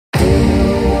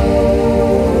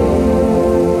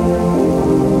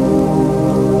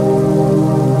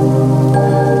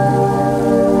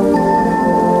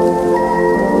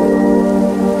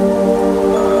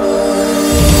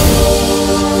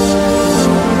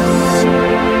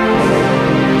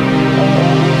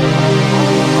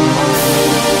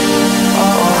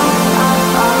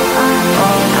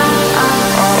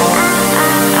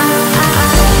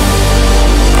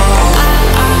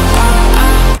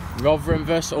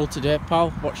first all today, pal.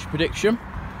 What's your prediction?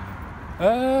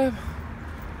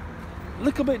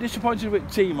 Little bit disappointed with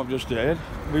the team I've just heard.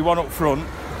 We won up front,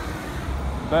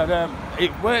 but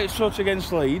it worked sort of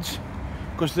against Leeds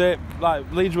because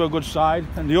Leeds were a good side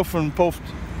and they huffed and puffed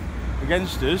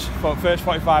against us for the first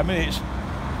 45 minutes.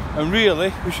 And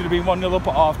really, we should have been 1-0 up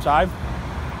at half time,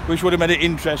 which would have made it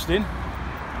interesting.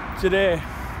 Today,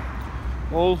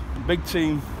 all big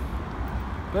team,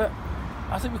 but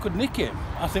I think we could nick it.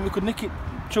 I think we could nick it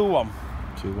 2-1.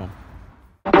 2-1.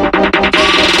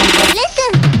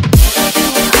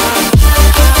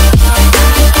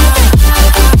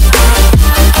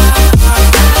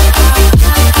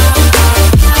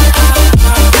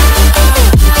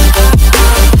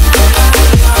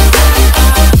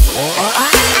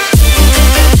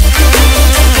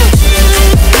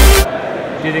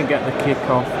 Didn't get the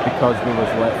kick-off because we was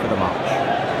late for the match.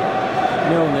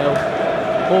 0-0.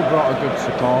 All brought a good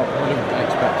support. Would have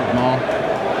expected more.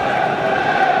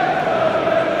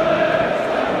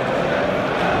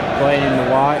 Playing in the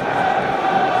white.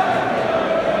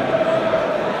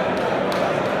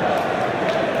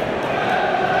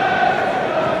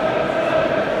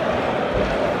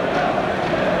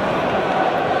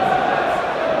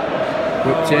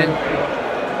 Whipped in.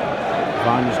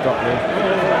 Viner's got the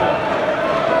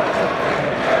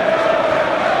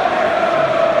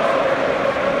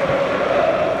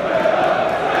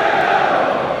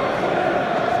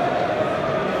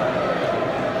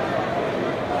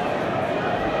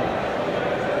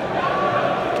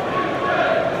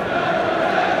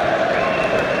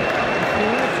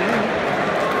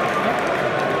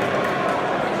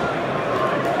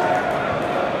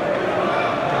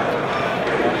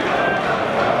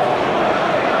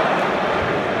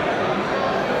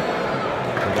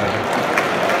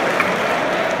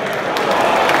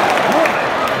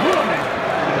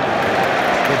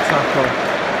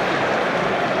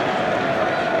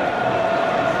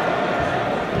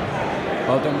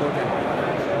well done, Woody.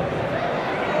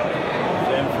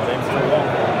 Same for him, 2-1.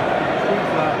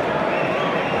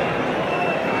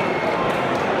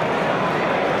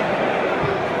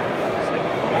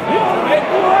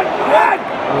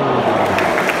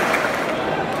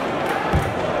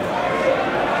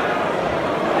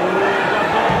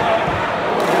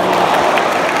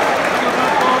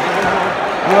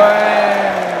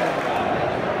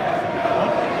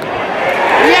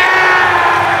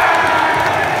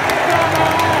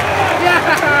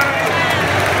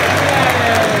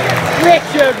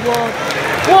 Richard Wood,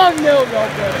 1-0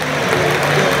 Rotherham.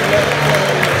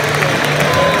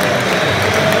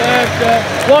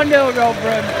 1-0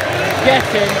 Rotherham.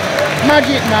 Get in.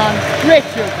 Magic man,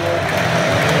 Richard Wood.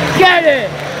 Get it!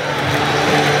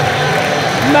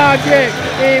 Magic.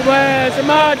 He wears a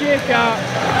magic hat.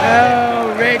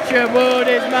 Oh, Richard Wood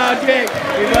is magic.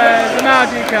 He wears a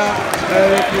magic hat. Oh,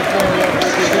 Richard Wood.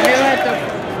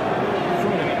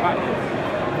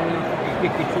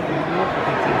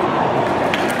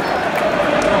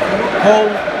 Hull,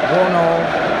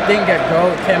 1-0, didn't get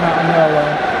goal, it came out of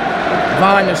nowhere.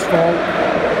 Viner's fault.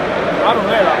 I don't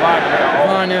know that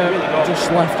Viner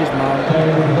just left his man.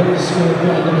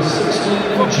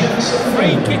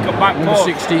 Free kick at back Number post.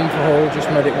 16 for Hull, just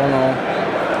made it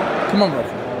 1-0. Come on, Rob.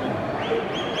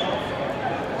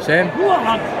 Same.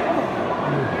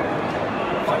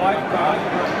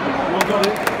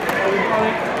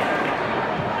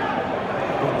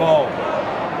 Good ball.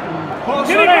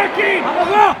 Give it back in!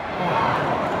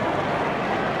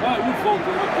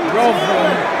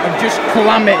 Rotherham have just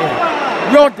calamity.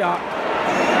 Rodak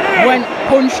went,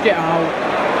 punched it out.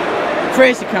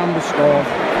 Tracy Campbell scored.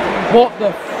 What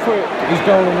the fuck is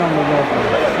going on with Rotherham?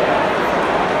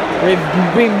 They've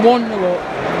been 1-0 up,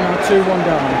 now 2-1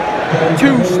 down.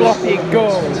 2 sloppy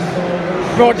goals.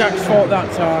 Rodak's fault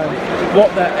that time.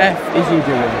 What the F is he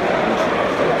doing?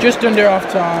 Just under half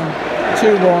time.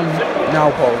 2-1,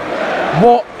 now Hull.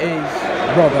 What is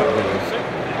Rodak doing?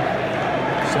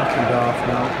 Second half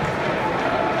now.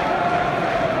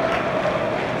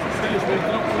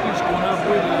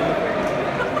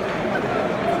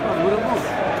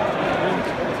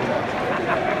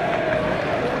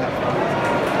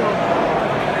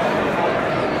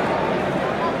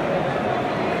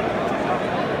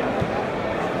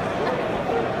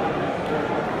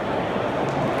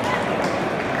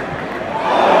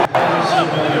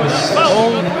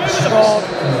 Scored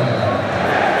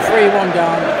 3-1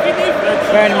 down.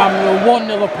 Bearing in mind we were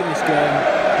 1-0 up in this game.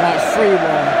 Now it's 3-1.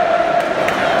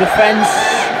 Defence,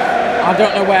 I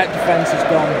don't know where defence has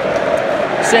gone.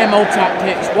 Same old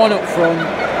tactics, one up front,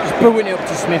 just booing it up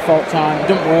to Smith all the time. It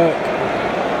doesn't work.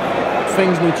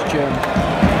 Things need to change.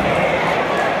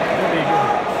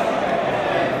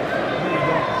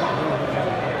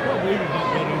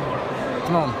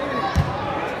 Come on.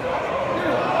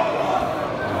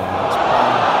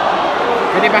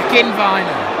 Get it back in,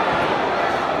 Viner.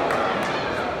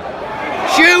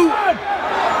 Shoot!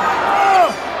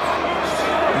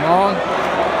 Come on.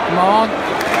 Come on.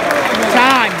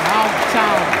 Time now.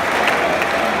 Time.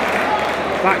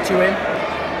 Back to him.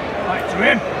 Back to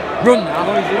him. Run now.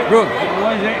 What is it? Run.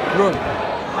 What is it? Run.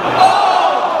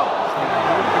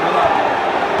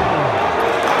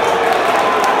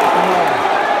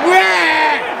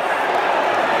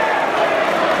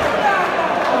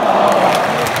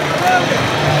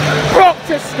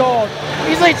 Proctor scored.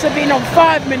 He's literally been on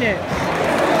 5 minutes.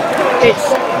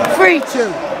 It's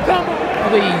 3-2. Come on.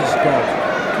 Please, God.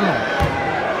 Come on.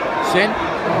 Sin.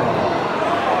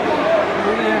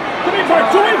 Come in, Frank,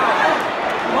 to him.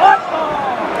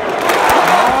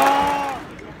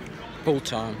 Full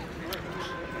time.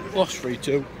 Lost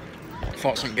 3-2.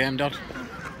 Thoughts on the game, Dad?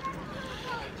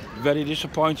 Very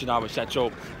disappointing how we set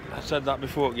up. I said that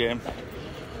before the game.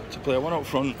 To play one up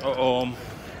front at home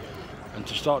and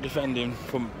to start defending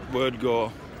from word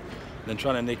go, then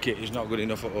trying to nick it is not good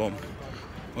enough at home.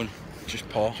 Just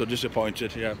poor. So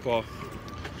disappointed, yeah, poor.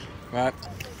 Right,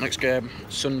 next game,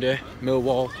 Sunday,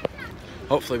 Millwall.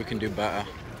 Hopefully we can do better.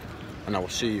 And I will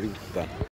see you then.